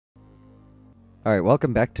Alright,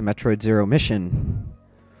 welcome back to Metroid Zero Mission.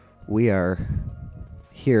 We are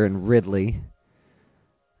here in Ridley,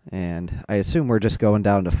 and I assume we're just going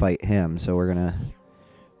down to fight him, so we're gonna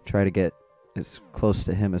try to get as close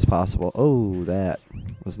to him as possible. Oh, that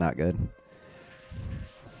was not good.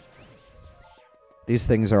 These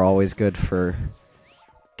things are always good for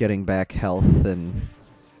getting back health and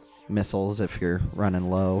missiles if you're running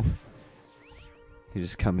low. You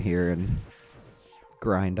just come here and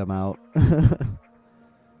grind them out.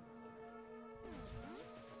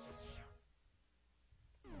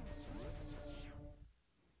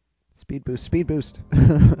 Speed boost, speed boost.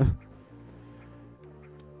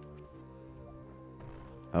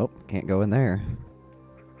 Oh, can't go in there.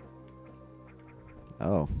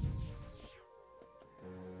 Oh.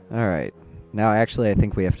 Alright. Now, actually, I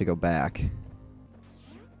think we have to go back.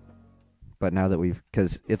 But now that we've...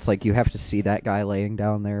 Because it's like you have to see that guy laying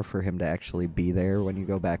down there for him to actually be there when you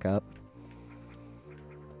go back up.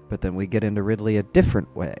 But then we get into Ridley a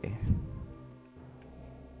different way.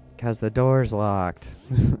 Because the door's locked.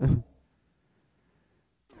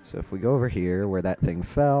 So if we go over here where that thing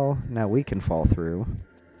fell, now we can fall through.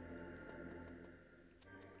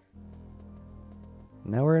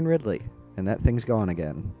 Now we're in Ridley, and that thing's gone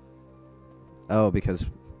again. Oh, because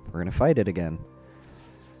we're going to fight it again.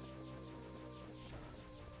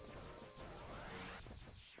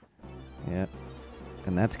 Yep.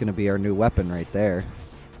 And that's going to be our new weapon right there.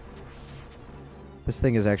 This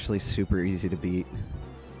thing is actually super easy to beat.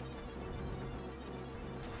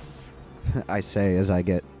 I say as I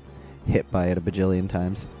get hit by it a bajillion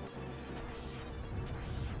times.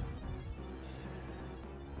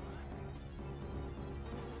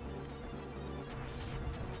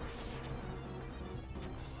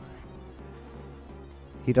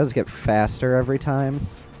 He does get faster every time.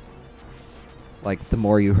 Like, the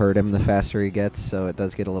more you hurt him, the faster he gets, so it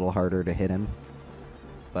does get a little harder to hit him.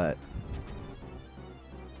 But...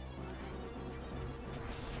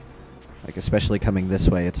 like, especially coming this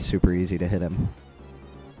way, it's super easy to hit him.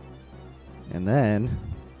 And then...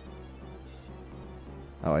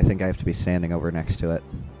 oh, I think I have to be standing over next to it.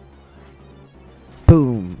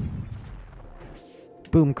 Boom!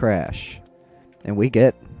 Boom crash. And we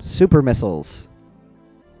get super missiles.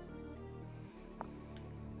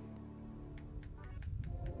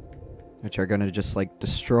 Which are gonna just, like,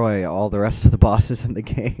 destroy all the rest of the bosses in the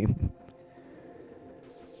game.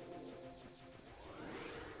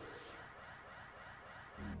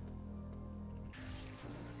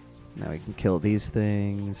 Now we can kill these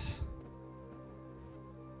things.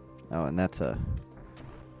 Oh, and that's a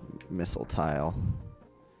missile tile.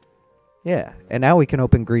 Yeah, and now we can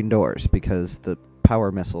open green doors because the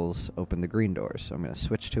power missiles open the green doors. So I'm going to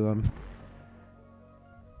switch to them.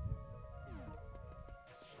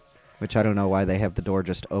 Which I don't know why they have the door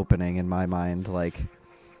just opening in my mind. Like,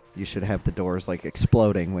 you should have the doors, like,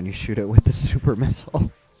 exploding when you shoot it with the super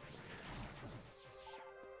missile.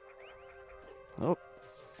 Oh.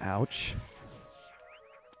 Ouch.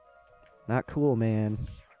 Not cool, man.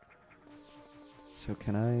 So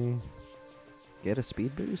can I get a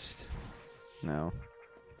speed boost? No.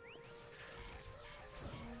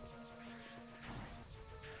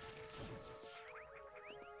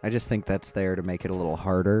 I just think that's there to make it a little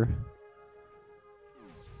harder.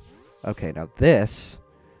 Okay, now this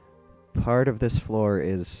part of this floor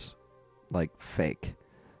is, like, fake.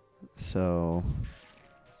 So...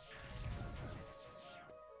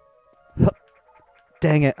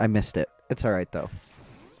 dang it, I missed it. It's alright, though.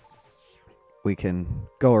 We can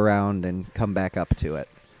go around and come back up to it.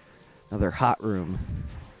 Another hot room.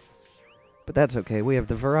 But that's okay, we have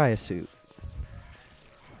the Varia suit.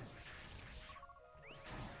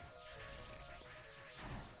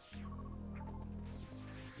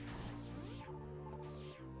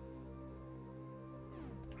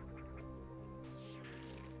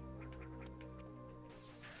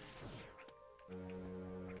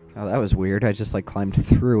 Oh, that was weird. I just, like, climbed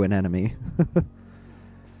through an enemy.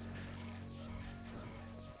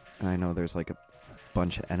 I know there's, like, a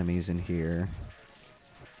bunch of enemies in here.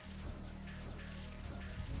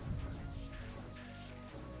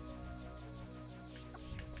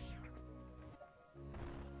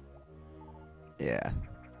 Yeah.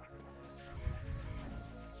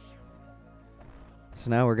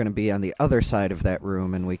 So now we're going to be on the other side of that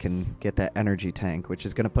room, and we can get that energy tank, which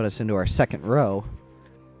is going to put us into our second row.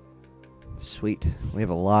 Sweet. We have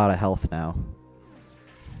a lot of health now.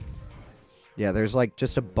 Yeah, there's, like,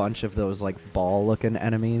 just a bunch of those, like, ball-looking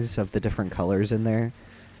enemies of the different colors in there.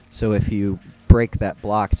 So if you break that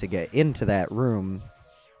block to get into that room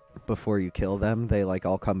before you kill them, they, like,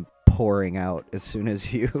 all come pouring out as soon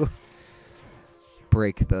as you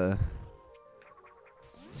break the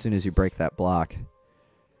as soon as you break that block.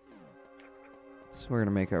 So we're going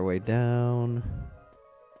to make our way down.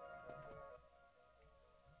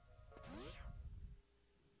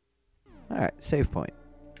 Alright, save point.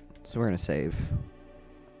 So we're going to save.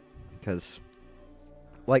 Because,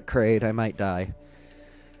 like Kraid, I might die.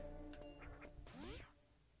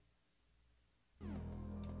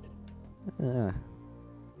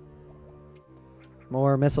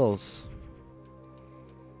 More missiles.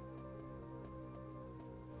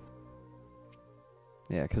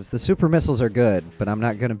 Yeah, because the super missiles are good, but I'm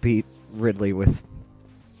not going to beat Ridley with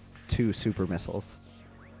 2 super missiles.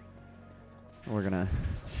 We're going to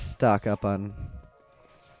stock up on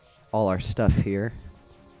all our stuff here.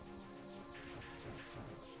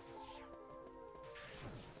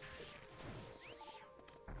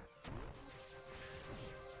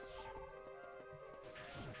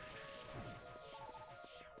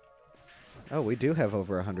 Oh, we do have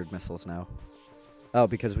over 100 missiles now. Oh,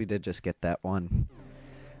 because we did just get that one.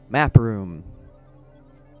 Map room.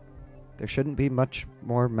 There shouldn't be much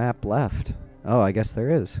more map left. Oh, I guess there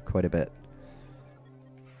is quite a bit.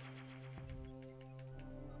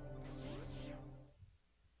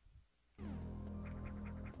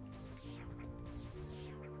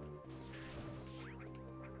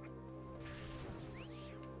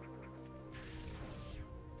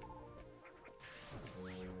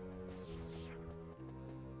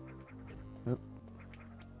 Oh.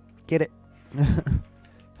 Get it.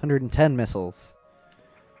 110 missiles.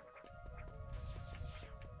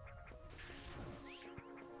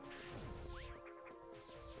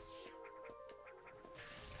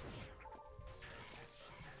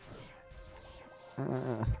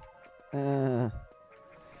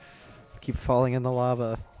 Keep falling in the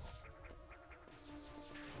lava.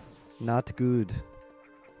 Not good.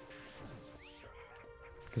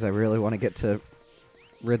 Because I really want to get to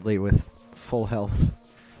Ridley with full health.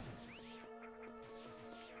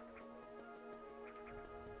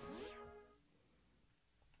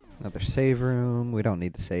 Another save room. We don't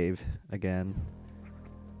need to save again.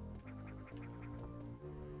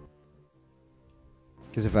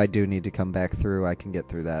 Because if I do need to come back through, I can get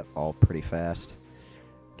through that all pretty fast.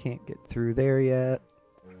 Can't get through there yet.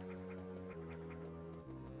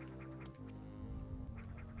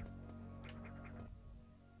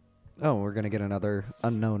 Oh, we're going to get another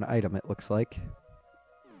unknown item, it looks like.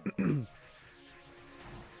 So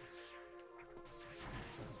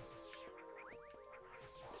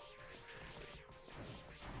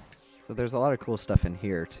there's a lot of cool stuff in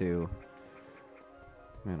here, too.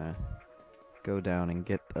 I'm going to go down and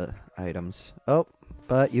get the items. Oh,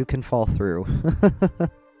 but you can fall through.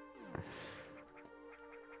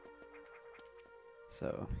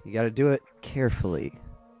 So, you got to do it carefully.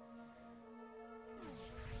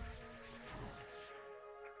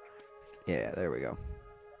 Yeah, there we go.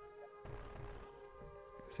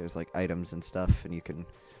 So there's like items and stuff, and you can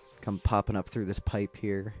come popping up through this pipe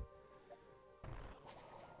here.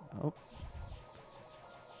 Oh.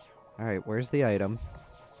 Alright, where's the item?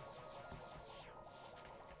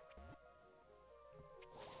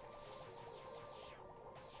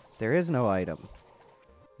 There is no item.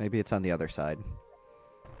 Maybe it's on the other side.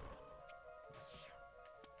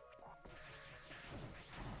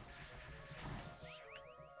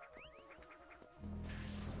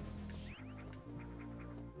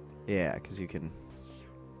 Yeah, because you can...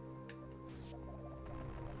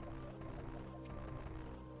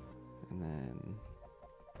 And then...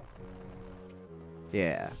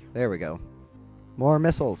 Yeah, there we go. More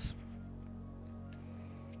missiles.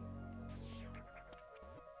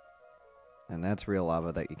 And that's real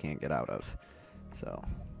lava that you can't get out of. So,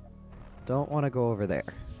 don't want to go over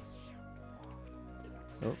there.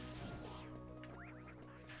 Oh.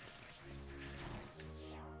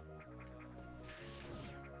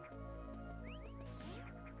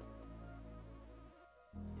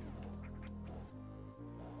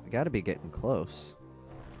 We gotta be getting close.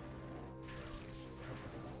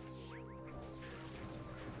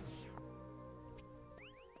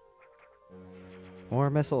 More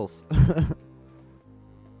missiles.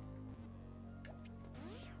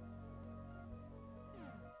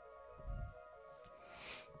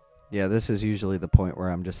 Yeah, this is usually the point where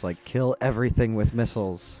I'm just like, kill everything with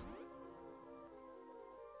missiles.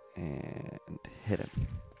 And hit him.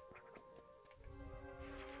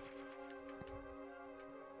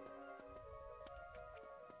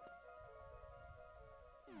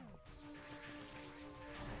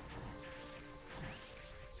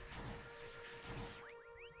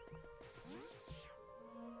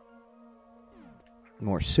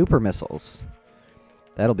 More super missiles.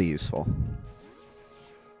 That'll be useful.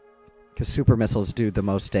 Because super missiles do the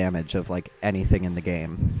most damage of, like, anything in the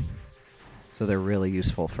game. So they're really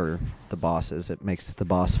useful for the bosses. It makes the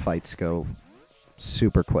boss fights go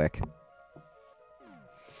super quick.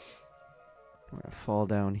 We're going to fall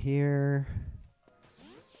down here.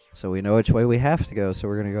 So we know which way we have to go, so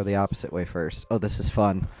we're going to go the opposite way first. Oh, this is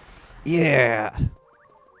fun. Yeah!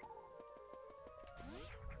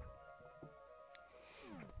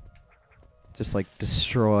 Just, like,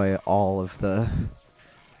 destroy all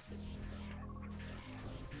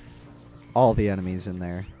the enemies in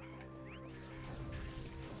there.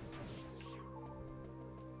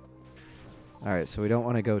 Alright, so we don't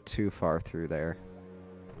want to go too far through there.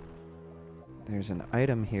 There's an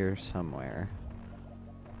item here somewhere.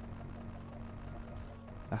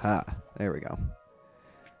 Aha, there we go.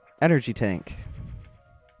 Energy tank.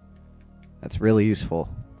 That's really useful.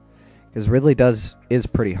 Because Ridley is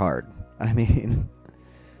pretty hard. I mean...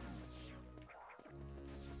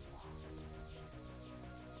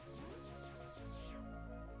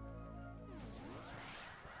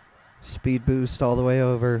 Speed boost all the way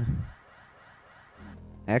over.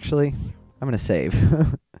 Actually, I'm going to save.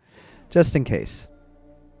 Just in case.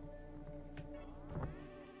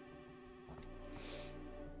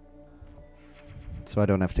 So I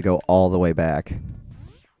don't have to go all the way back.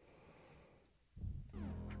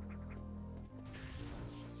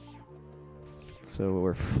 So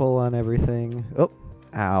we're full on everything. Oh,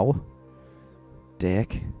 ow.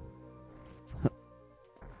 Dick.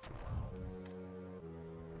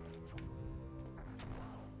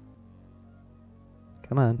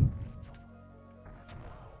 Come on.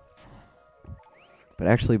 But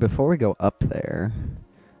actually, before we go up there,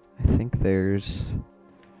 I think there's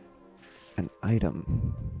an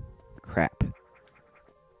item. Crap.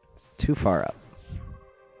 It's too far up.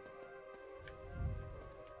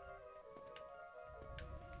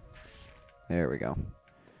 There we go.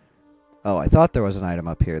 Oh, I thought there was an item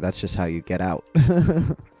up here. That's just how you get out.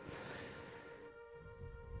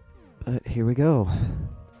 But here we go.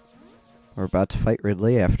 We're about to fight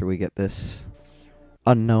Ridley after we get this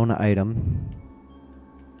unknown item.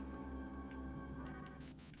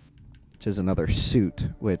 Which is another suit,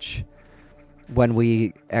 which when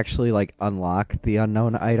we actually like unlock the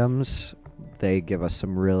unknown items, they give us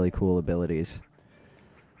some really cool abilities.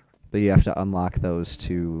 But you have to unlock those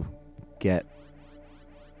to get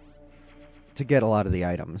a lot of the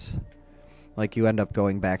items. Like you end up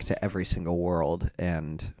going back to every single world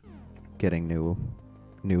and getting new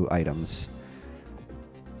items.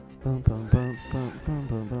 Bum, bum, bum, bum, bum,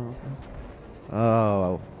 bum, bum.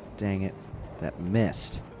 Oh, dang it. That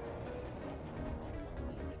missed.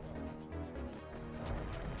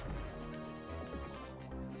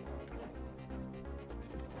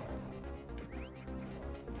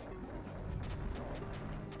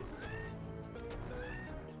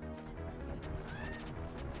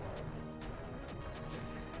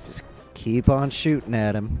 Just keep on shooting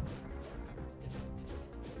at him.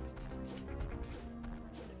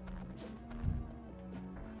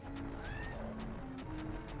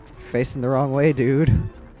 Facing the wrong way, dude.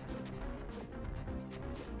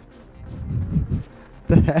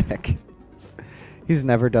 The heck? He's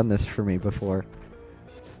never done this for me before.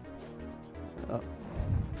 Oh.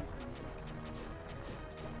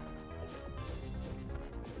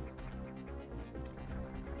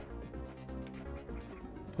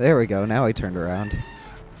 There we go. Now he turned around.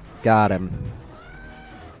 Got him.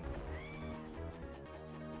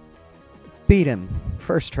 Beat him.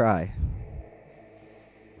 First try.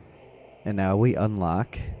 And now we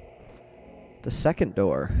unlock the second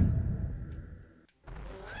door.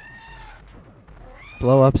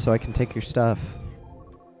 Blow up so I can take your stuff.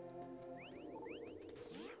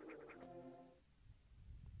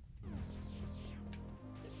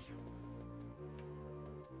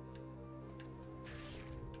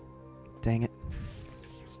 Dang it.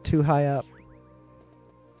 It's too high up.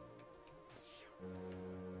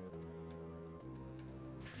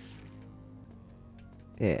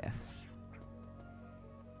 Yeah.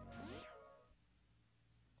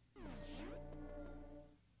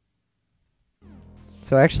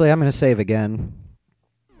 So actually, I'm going to save again,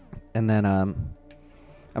 and then I'm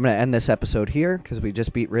going to end this episode here, because we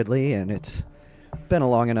just beat Ridley, and it's been a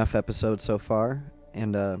long enough episode so far.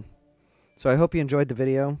 And so I hope you enjoyed the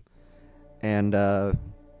video, and I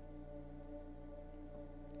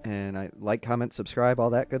like, comment, subscribe, all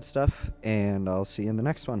that good stuff, and I'll see you in the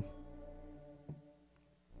next one.